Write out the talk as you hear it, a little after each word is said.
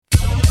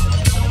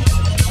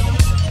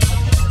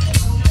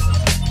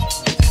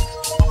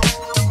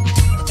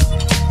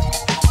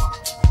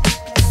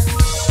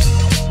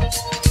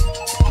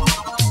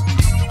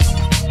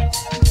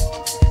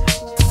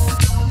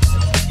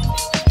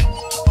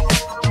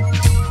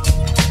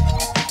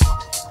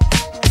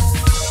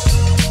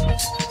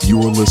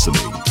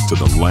listening to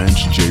the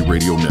Lance J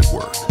Radio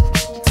Network.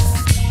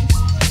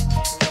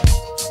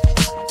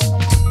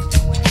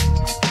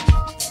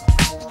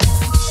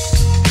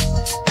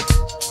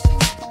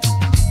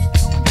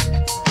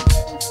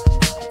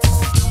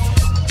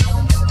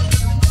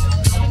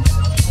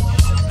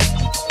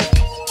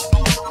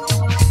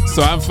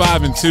 So I'm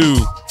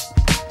 5-2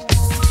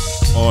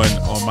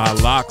 on my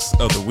locks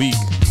of the week.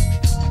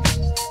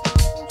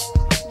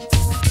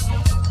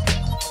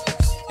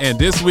 And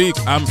this week,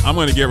 I'm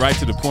going to get right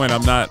to the point.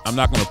 I'm not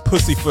going to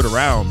pussyfoot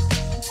around.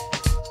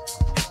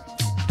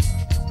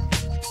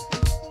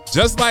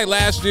 Just like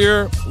last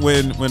year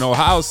when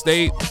Ohio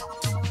State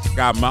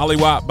got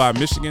mollywopped by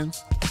Michigan,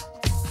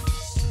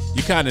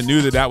 you kind of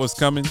knew that was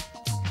coming.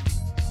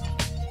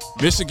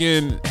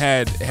 Michigan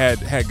had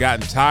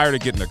gotten tired of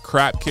getting the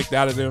crap kicked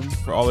out of them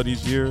for all of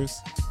these years.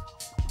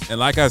 And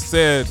like I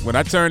said, when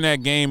I turned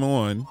that game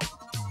on,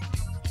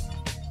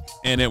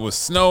 and it was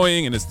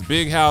snowing, and it's the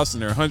big house,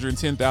 and there are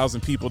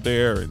 110,000 people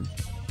there, and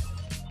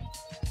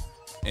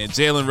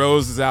Jalen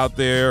Rose is out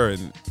there,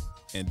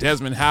 and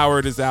Desmond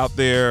Howard is out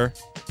there,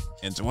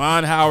 and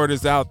Juwan Howard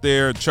is out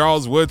there, and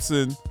Charles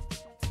Woodson.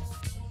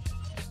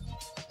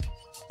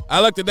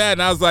 I looked at that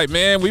and I was like,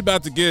 man, we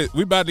about to get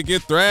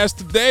thrashed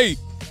today.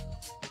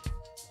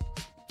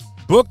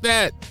 Book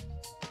that.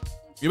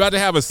 You're about to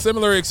have a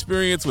similar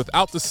experience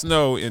without the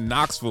snow in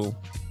Knoxville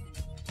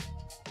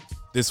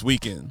this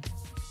weekend.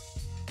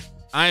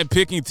 I am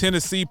picking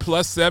Tennessee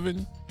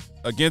 +7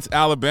 against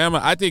Alabama.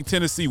 I think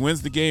Tennessee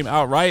wins the game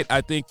outright.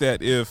 I think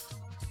that if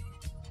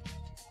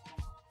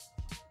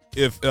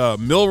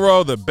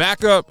Milroe, the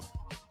backup,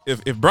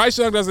 if Bryce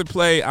Young doesn't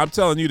play, I'm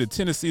telling you that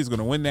Tennessee is going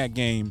to win that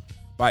game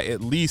by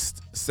at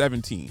least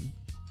 17.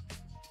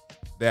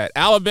 That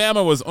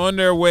Alabama was on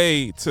their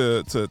way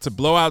to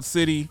Blowout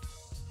City,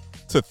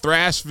 to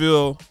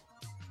Thrashville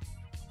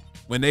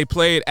when they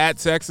played at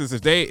Texas.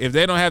 If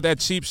they don't have that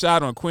cheap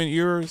shot on Quinn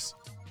Ewers,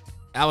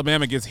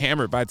 Alabama gets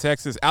hammered by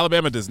Texas.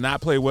 Alabama does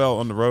not play well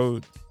on the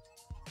road.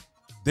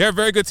 They're a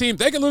very good team.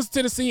 They can lose to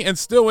Tennessee and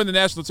still win the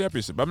national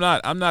championship.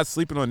 I'm not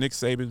sleeping on Nick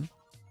Saban.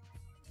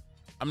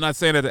 I'm not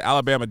saying that the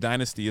Alabama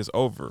dynasty is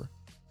over.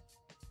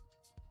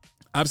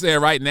 I'm saying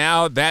right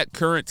now that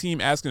current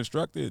team as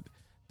constructed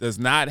does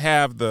not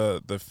have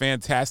the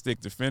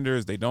fantastic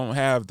defenders. They don't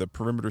have the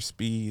perimeter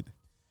speed.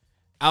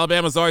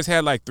 Alabama's always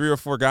had like 3 or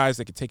 4 guys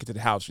that can take it to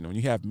the house. You know, when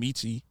you have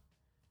Michie,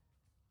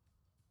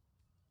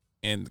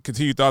 and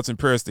continued thoughts and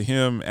prayers to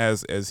him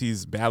as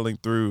he's battling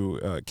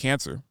through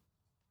cancer.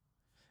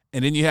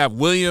 And then you have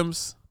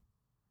Williams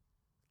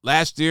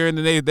last year, and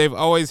then they had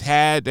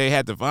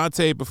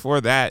Devontae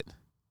before that.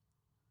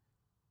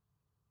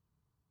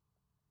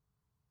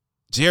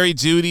 Jerry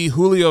Jeudy,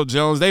 Julio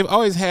Jones. They've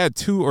always had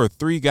 2 or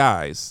 3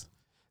 guys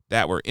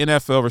that were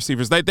NFL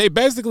receivers. They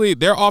basically,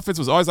 their offense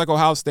was always like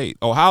Ohio State.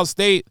 Ohio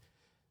State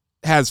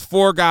has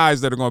 4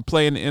 guys that are going to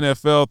play in the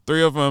NFL.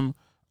 3 of them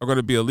are going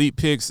to be elite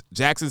picks.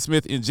 Jackson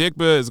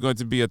Smith-Njigba is going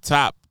to be a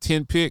top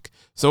 10 pick.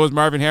 So is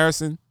Marvin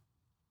Harrison.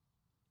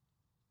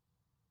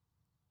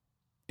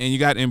 And you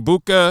got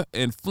Mbuka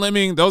and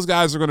Fleming. Those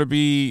guys are going to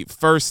be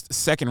first,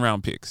 second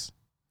round picks.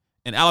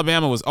 And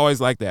Alabama was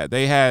always like that.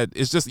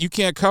 It's just, you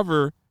can't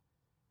cover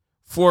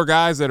 4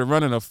 guys that are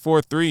running a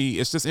 4-3.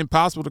 It's just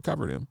impossible to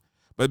cover them.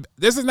 But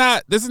this is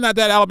not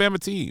that Alabama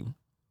team.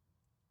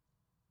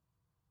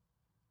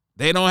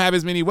 They don't have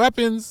as many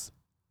weapons.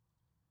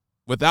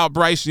 Without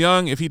Bryce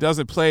Young, if he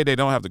doesn't play, they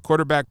don't have the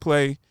quarterback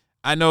play.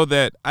 I know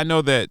that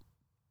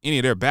any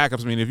of their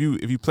backups, I mean, if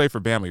you play for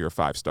Bama, you're a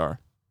 5-star.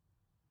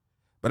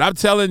 But I'm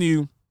telling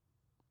you,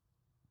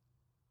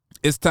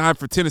 it's time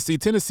for Tennessee.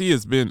 Tennessee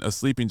has been a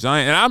sleeping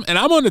giant. And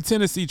I'm on the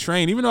Tennessee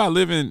train, even though I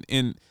live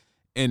in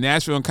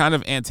Nashville and kind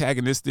of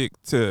antagonistic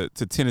to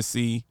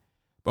Tennessee,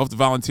 both the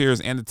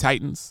Volunteers and the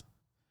Titans.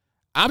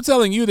 I'm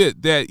telling you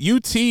that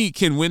UT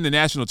can win the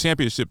national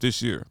championship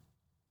this year.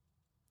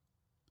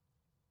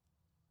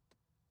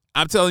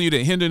 I'm telling you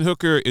that Hendon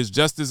Hooker is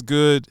just as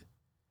good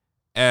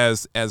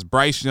as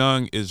Bryce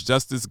Young, is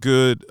just as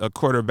good a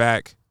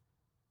quarterback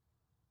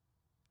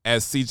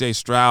as C.J.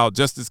 Stroud,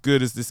 just as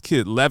good as this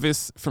kid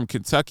Levis from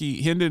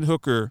Kentucky. Hendon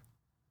Hooker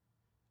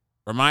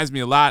reminds me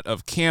a lot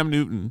of Cam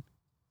Newton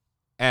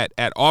at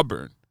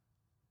Auburn,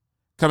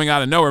 coming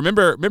out of nowhere.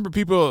 Remember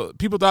people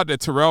thought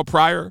that Terrell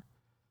Pryor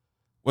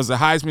was a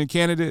Heisman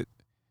candidate,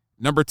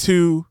 number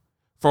 2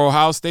 for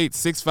Ohio State,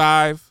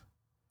 6'5",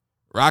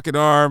 rocket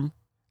arm,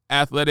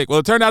 athletic. Well,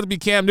 it turned out to be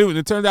Cam Newton.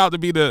 It turned out to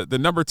be the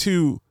number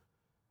 2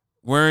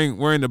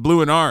 wearing the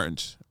blue and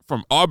orange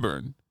from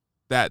Auburn.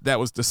 That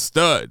was the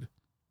stud.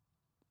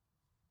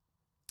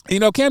 You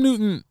know, Cam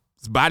Newton's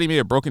body may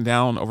have broken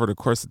down over the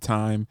course of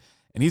time,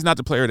 and he's not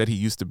the player that he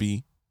used to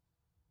be.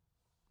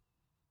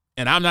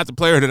 And I'm not the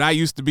player that I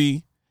used to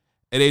be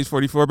at age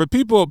 44. But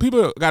people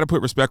got to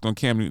put respect on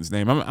Cam Newton's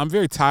name. I'm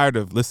very tired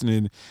of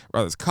listening,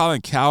 whether it's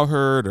Colin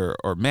Cowherd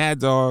or Mad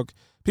Dog,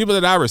 people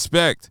that I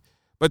respect,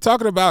 but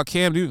talking about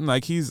Cam Newton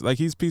like he's a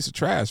piece of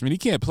trash. I mean, he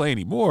can't play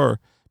anymore,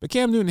 but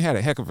Cam Newton had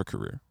a heck of a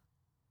career.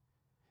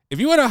 If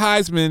you win a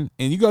Heisman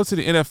and you go to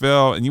the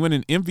NFL and you win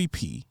an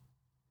MVP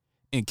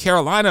in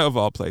Carolina, of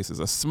all places,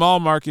 a small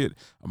market,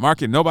 a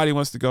market nobody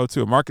wants to go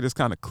to, a market that's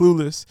kind of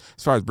clueless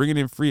as far as bringing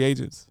in free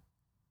agents.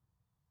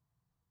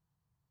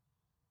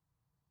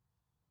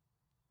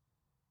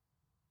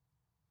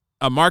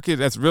 A market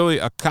that's really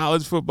a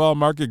college football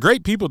market.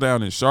 Great people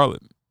down in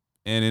Charlotte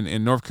and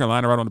in North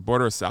Carolina, right on the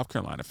border of South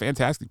Carolina.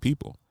 Fantastic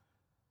people.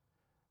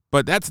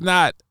 But that's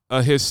not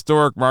a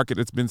historic market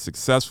that's been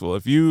successful.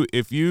 If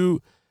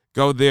you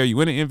go there, you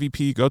win an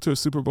MVP, go to a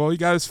Super Bowl, you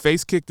got his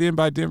face kicked in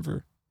by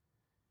Denver.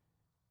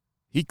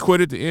 He quit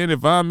at the end.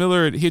 If Von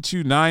Miller had hit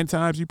you 9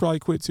 times, you probably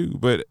quit too.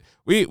 But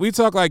we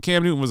talk like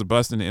Cam Newton was a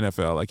bust in the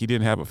NFL, like he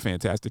didn't have a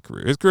fantastic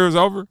career. His career is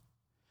over.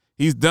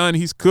 He's done.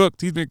 He's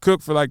cooked. He's been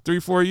cooked for like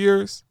 3-4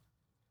 years.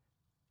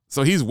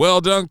 So he's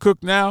well done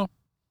cooked now.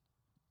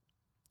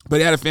 But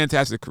he had a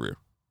fantastic career.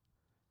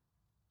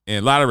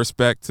 And a lot of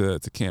respect to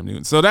Cam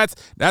Newton. So that's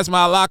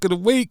my lock of the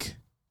week.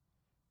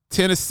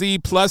 Tennessee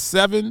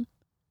 +7.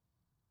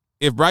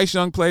 If Bryce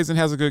Young plays and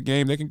has a good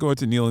game, they can go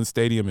into Neyland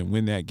Stadium and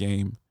win that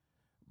game.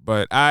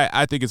 But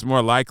I think it's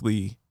more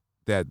likely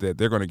that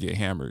they're going to get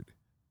hammered.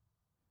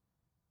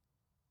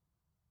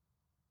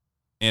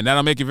 And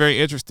that'll make it very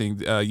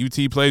interesting.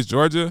 UT plays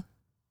Georgia.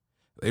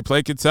 They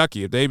play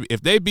Kentucky.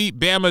 If they beat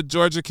Bama,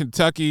 Georgia,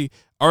 Kentucky,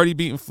 already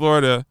beating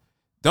Florida,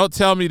 don't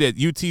tell me that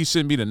UT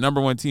shouldn't be the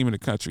number 1 team in the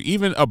country,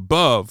 even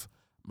above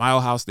my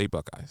Ohio State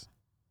Buckeyes.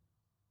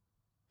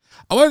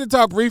 I wanted to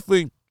talk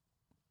briefly,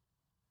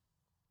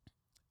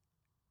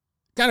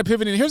 kind of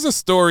pivoting. Here's a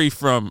story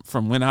from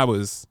when I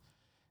was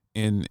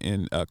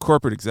in a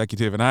corporate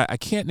executive, and I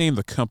can't name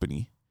the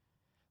company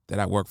that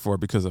I work for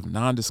because of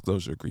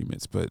non-disclosure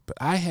agreements, but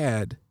I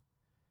had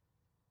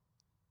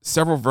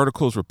several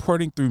verticals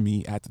reporting through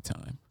me at the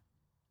time.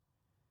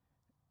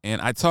 And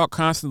I talk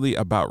constantly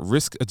about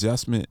risk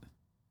adjustment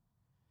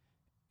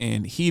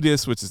and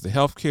HEDIS, which is the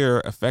Healthcare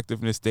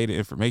Effectiveness Data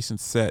Information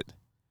Set,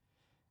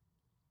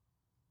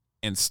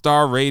 and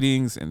star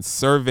ratings and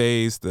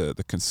surveys, the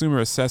consumer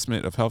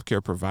assessment of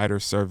healthcare provider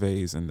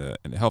surveys and the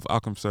health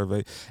outcome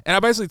survey. And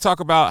I basically talk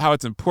about how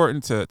it's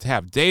important to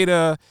have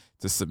data,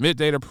 to submit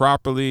data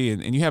properly,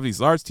 and you have these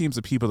large teams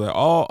of people that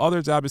all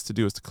their job is to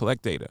do is to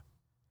collect data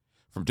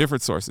from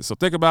different sources. So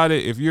think about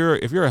it. If you're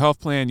a health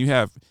plan, you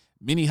have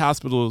many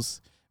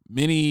hospitals,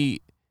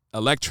 many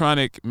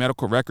electronic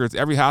medical records.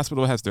 Every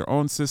hospital has their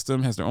own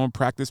system, has their own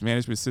practice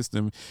management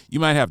system. You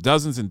might have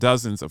dozens and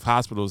dozens of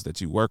hospitals that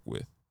you work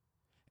with,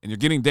 and you're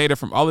getting data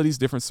from all of these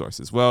different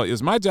sources. Well, it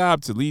was my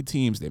job to lead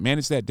teams that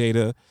manage that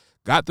data,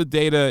 got the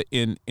data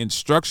in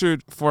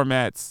structured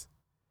formats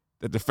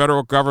that the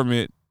federal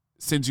government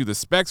sends you the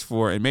specs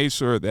for, and made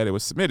sure that it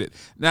was submitted.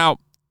 Now,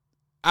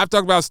 I've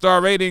talked about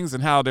star ratings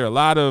and how there are a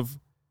lot of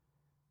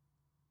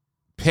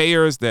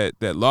payers that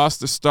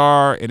lost a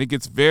star, and it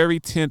gets very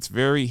tense,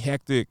 very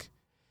hectic.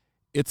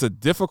 It's a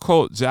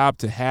difficult job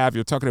to have.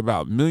 You're talking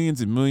about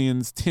millions and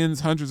millions, tens,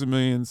 hundreds of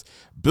millions,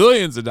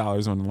 billions of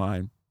dollars on the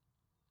line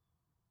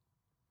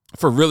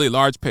for really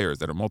large payers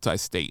that are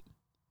multi-state.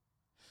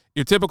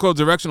 Your typical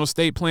directional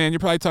state plan, you're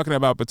probably talking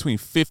about between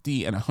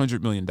 $50 and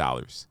 $100 million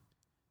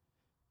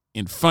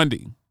in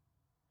funding.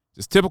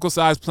 Just typical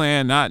size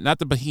plan, not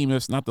the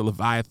behemoths, not the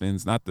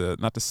Leviathans, not the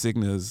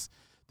Cignas,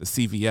 the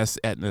CVS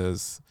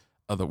Aetnas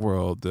of the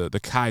world, the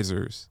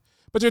Kaisers.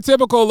 But your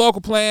typical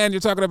local plan, you're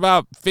talking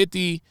about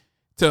 50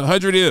 to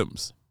 100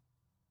 M's.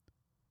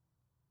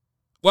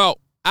 Well,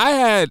 I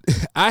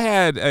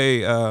had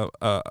a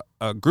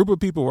group of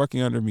people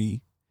working under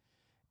me,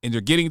 and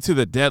you're getting to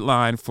the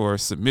deadline for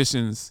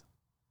submissions.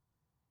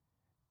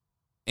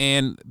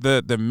 And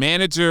the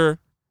manager,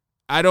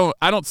 I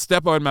don't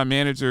step on my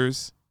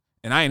managers,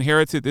 and I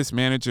inherited this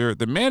manager.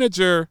 The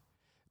manager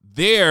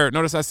there,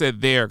 notice I said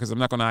there because I'm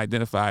not going to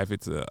identify if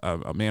it's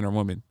a man or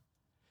woman.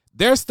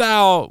 Their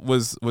style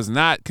was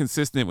not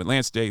consistent with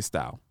Lance J's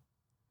style.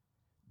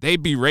 They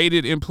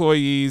berated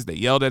employees. They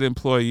yelled at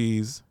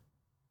employees.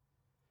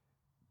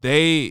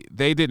 They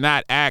did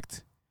not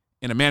act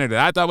in a manner that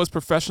I thought was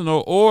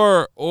professional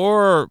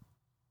or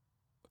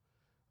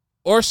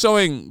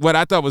showing what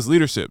I thought was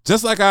leadership.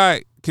 Just like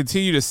I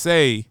continue to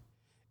say,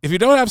 if you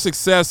don't have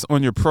success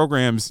on your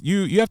programs,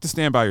 you have to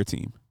stand by your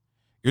team.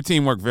 Your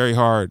team worked very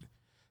hard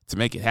to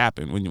make it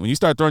happen. When you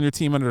start throwing your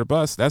team under the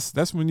bus,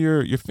 that's when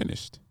you're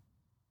finished.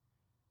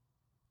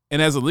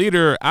 And as a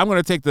leader, I'm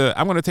going to take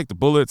the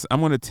bullets. I'm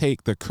going to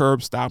take the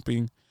curb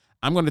stomping.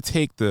 I'm going to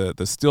take the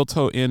steel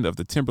toe end of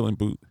the Timberland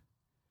boot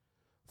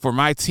for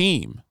my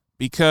team,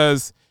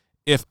 because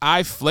if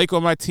I flake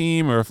on my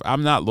team or if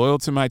I'm not loyal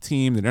to my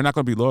team, then they're not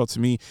going to be loyal to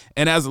me.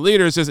 And as a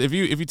leader, it's just if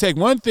you take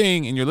one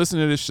thing and you're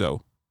listening to this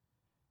show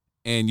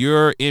and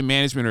you're in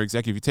management or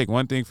executive, you take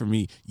one thing from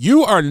me,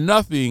 you are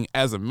nothing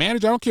as a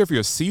manager. I don't care if you're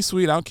a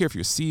C-suite. I don't care if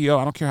you're a CEO.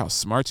 I don't care how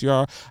smart you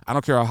are. I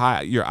don't care how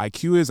high your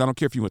IQ is. I don't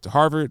care if you went to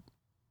Harvard.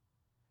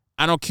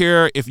 I don't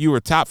care if you were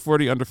top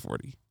 40, under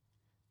 40.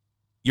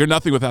 You're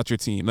nothing without your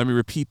team. Let me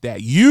repeat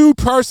that. You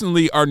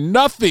personally are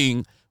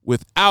nothing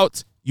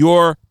without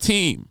your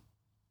team.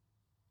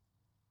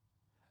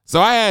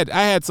 So I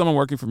had someone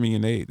working for me,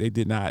 and they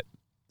did not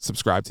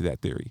subscribe to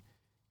that theory.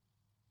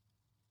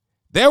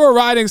 They were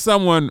riding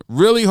someone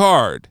really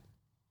hard,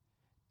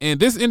 and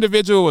this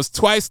individual was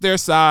twice their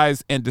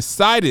size and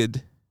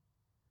decided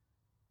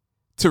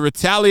to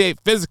retaliate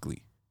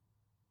physically.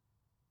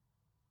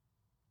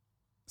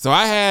 So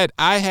I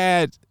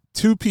had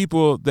two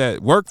people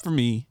that worked for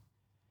me,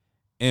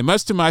 and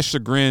much to my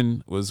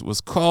chagrin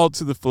was called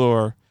to the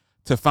floor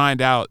to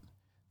find out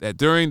that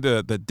during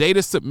the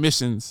data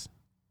submissions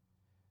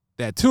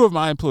that two of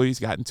my employees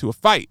got into a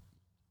fight.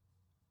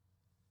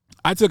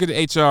 I took it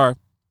to HR.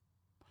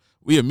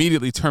 We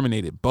immediately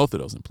terminated both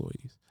of those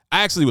employees.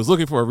 I actually was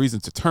looking for a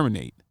reason to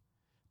terminate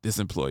this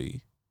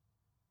employee.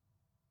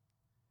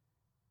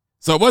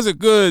 So it wasn't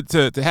good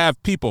to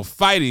have people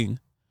fighting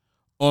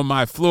on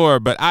my floor,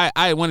 but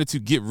I wanted to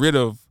get rid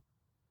of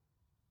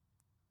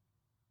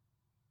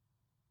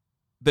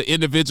the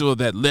individual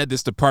that led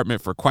this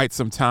department for quite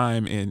some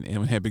time and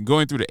had been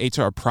going through the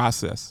HR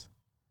process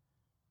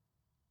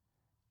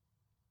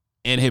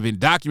and had been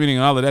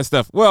documenting all of that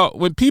stuff. Well,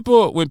 when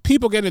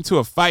people get into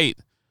a fight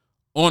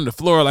on the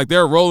floor, like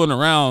they're rolling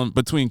around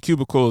between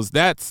cubicles,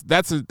 that's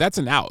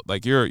an out.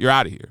 Like you're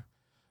out of here.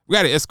 We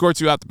got to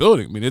escort you out the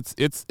building. I mean,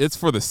 it's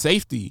for the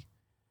safety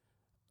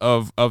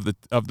of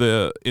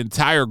the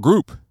entire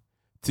group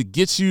to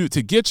get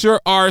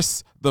your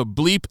arse the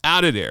bleep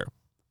out of there.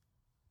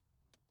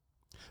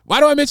 Why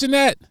do I mention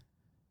that?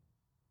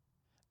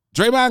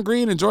 Draymond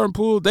Green and Jordan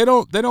Poole, they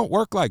don't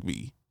work like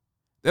me.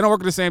 They don't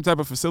work in the same type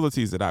of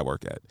facilities that I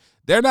work at.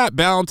 They're not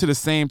bound to the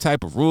same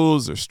type of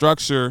rules or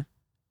structure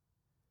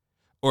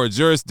or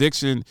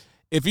jurisdiction.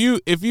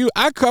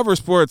 I cover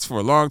sports for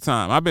a long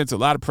time. I've been to a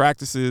lot of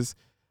practices.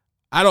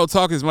 I don't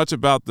talk as much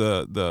about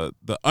the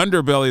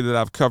underbelly that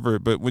I've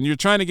covered, but when you're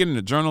trying to get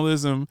into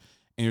journalism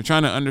and you're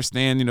trying to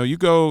understand, you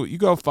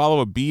go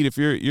follow a beat. If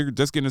you're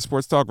just getting a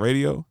sports talk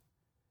radio,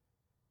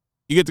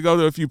 you get to go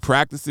to a few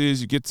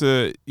practices. You get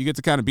to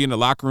kind of be in the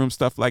locker room,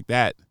 stuff like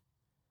that.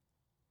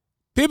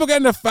 People get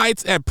into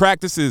fights at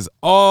practices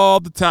all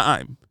the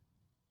time.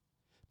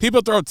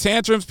 People throw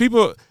tantrums.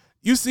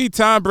 You see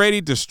Tom Brady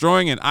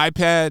destroying an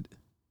iPad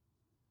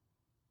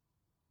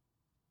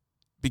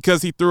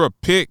because he threw a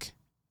pick,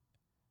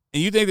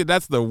 and you think that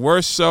that's the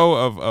worst show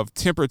of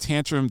temper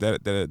tantrum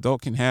that an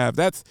adult can have.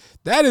 That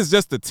is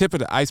just the tip of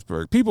the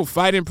iceberg. People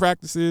fight in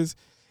practices.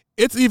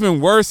 It's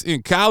even worse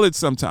in college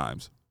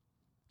sometimes.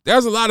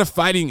 There's a lot of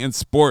fighting in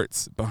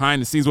sports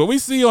behind the scenes. What we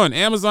see on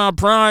Amazon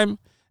Prime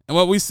and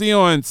what we see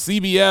on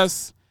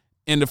CBS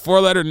and the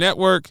 4-letter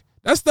network,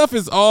 that stuff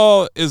is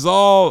all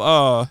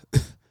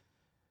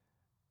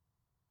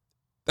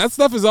that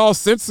stuff is all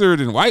censored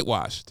and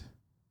whitewashed.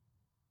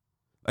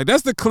 Like,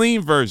 that's the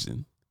clean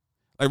version.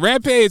 Like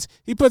Rampage,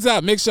 he puts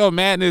out Mixed Show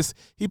Madness.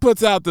 He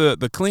puts out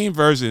the clean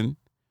version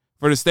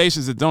for the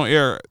stations that don't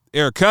air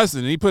cussing,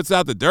 and he puts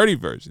out the dirty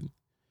version.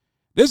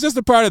 This is just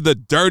a part of the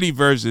dirty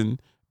version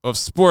of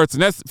sports,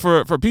 and that's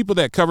for people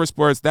that cover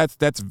sports.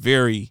 That's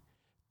very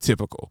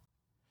typical.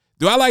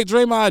 Do I like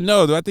Draymond?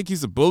 No. Do I think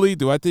he's a bully?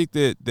 Do I think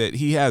that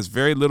he has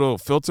very little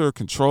filter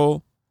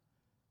control?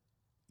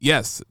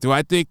 Yes. Do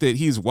I think that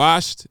he's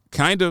washed?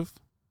 Kind of.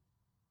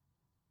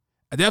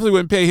 I definitely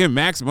wouldn't pay him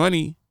max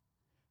money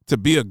to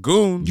be a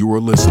goon. You are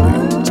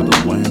listening to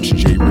the Lance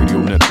J Radio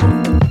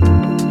Network.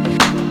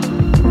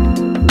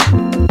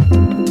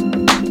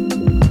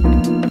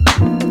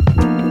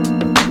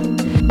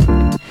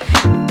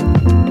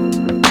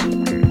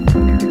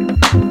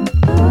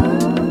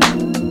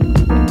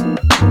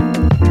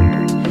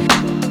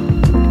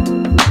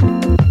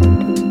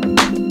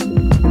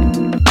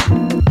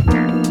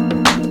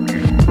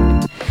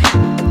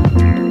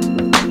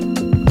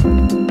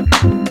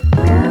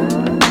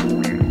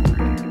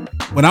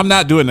 When I'm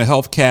not doing the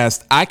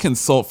HealthCast, I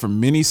consult for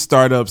many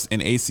startups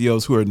and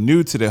ACOs who are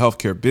new to the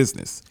healthcare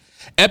business.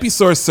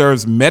 Episource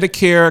serves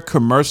Medicare,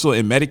 commercial,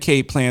 and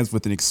Medicaid plans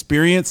with an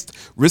experienced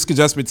risk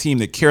adjustment team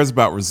that cares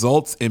about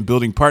results and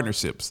building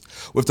partnerships.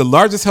 With the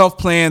largest health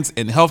plans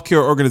and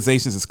healthcare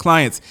organizations as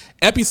clients,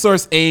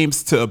 Episource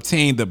aims to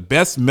obtain the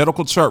best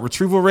medical chart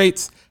retrieval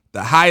rates,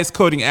 the highest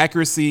coding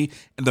accuracy,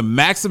 and the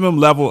maximum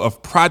level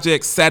of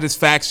project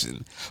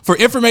satisfaction. For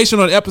information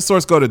on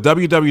Episource, go to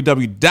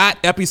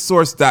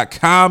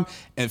www.episource.com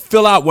and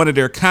fill out one of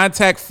their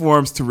contact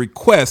forms to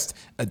request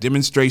a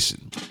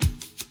demonstration.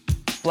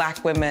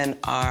 Black women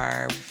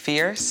are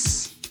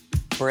fierce,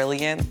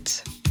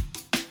 brilliant,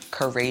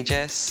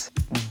 courageous,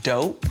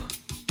 dope.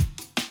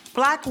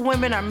 Black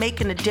women are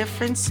making a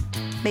difference,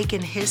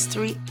 making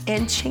history,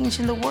 and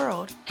changing the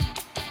world.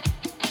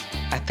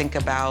 I think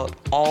about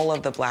all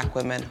of the Black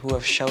women who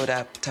have showed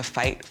up to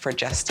fight for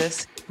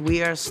justice.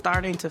 We are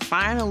starting to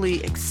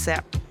finally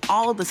accept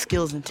all the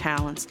skills and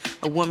talents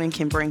a woman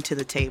can bring to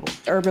the table.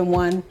 Urban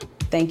One,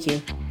 thank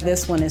you.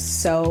 This one is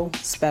so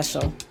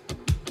special.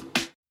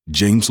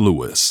 James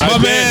Lewis. My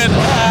man,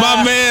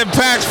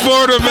 Pax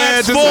Fordham,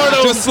 man,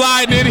 just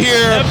sliding in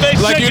here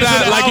like you're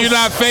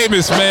not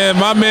famous, man.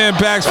 My man,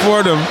 Pax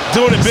Fordham,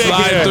 doing it big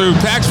sliding through.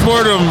 Pax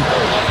Fordham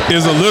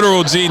is a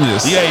literal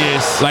genius. Yeah, he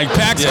is. Like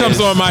Pax comes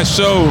on my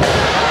show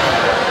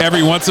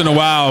every once in a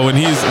while when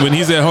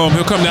he's at home.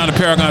 He'll come down to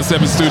Paragon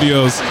 7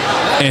 Studios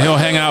and he'll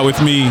hang out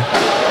with me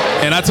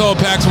And I told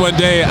Pax one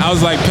day, I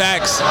was like,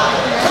 Pax,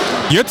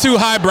 you're too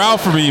highbrow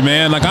for me,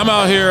 man. Like I'm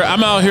out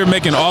here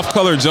making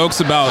off-color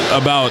jokes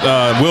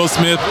about Will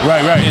Smith,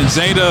 right, and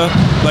Jada.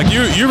 Like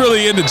you're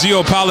really into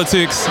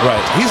geopolitics,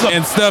 right?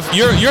 And stuff.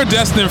 You're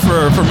destined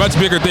for much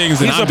bigger things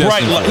than I'm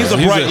destined for. He's a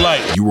bright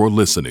light. You are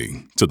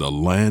listening to the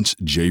Lance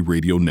J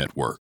Radio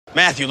Network.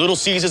 Matthew, Little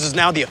Caesars is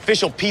now the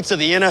official pizza of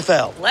the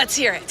NFL. Let's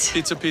hear it.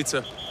 Pizza,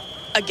 pizza.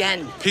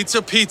 Again.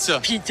 Pizza, pizza.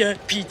 Pizza,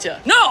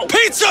 pizza. No!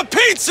 Pizza,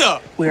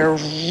 pizza! We're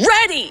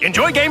ready!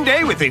 Enjoy game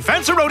day with the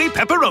Fanceroni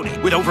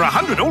Pepperoni with over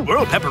 100 old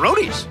world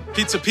pepperonis.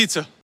 Pizza,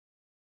 pizza.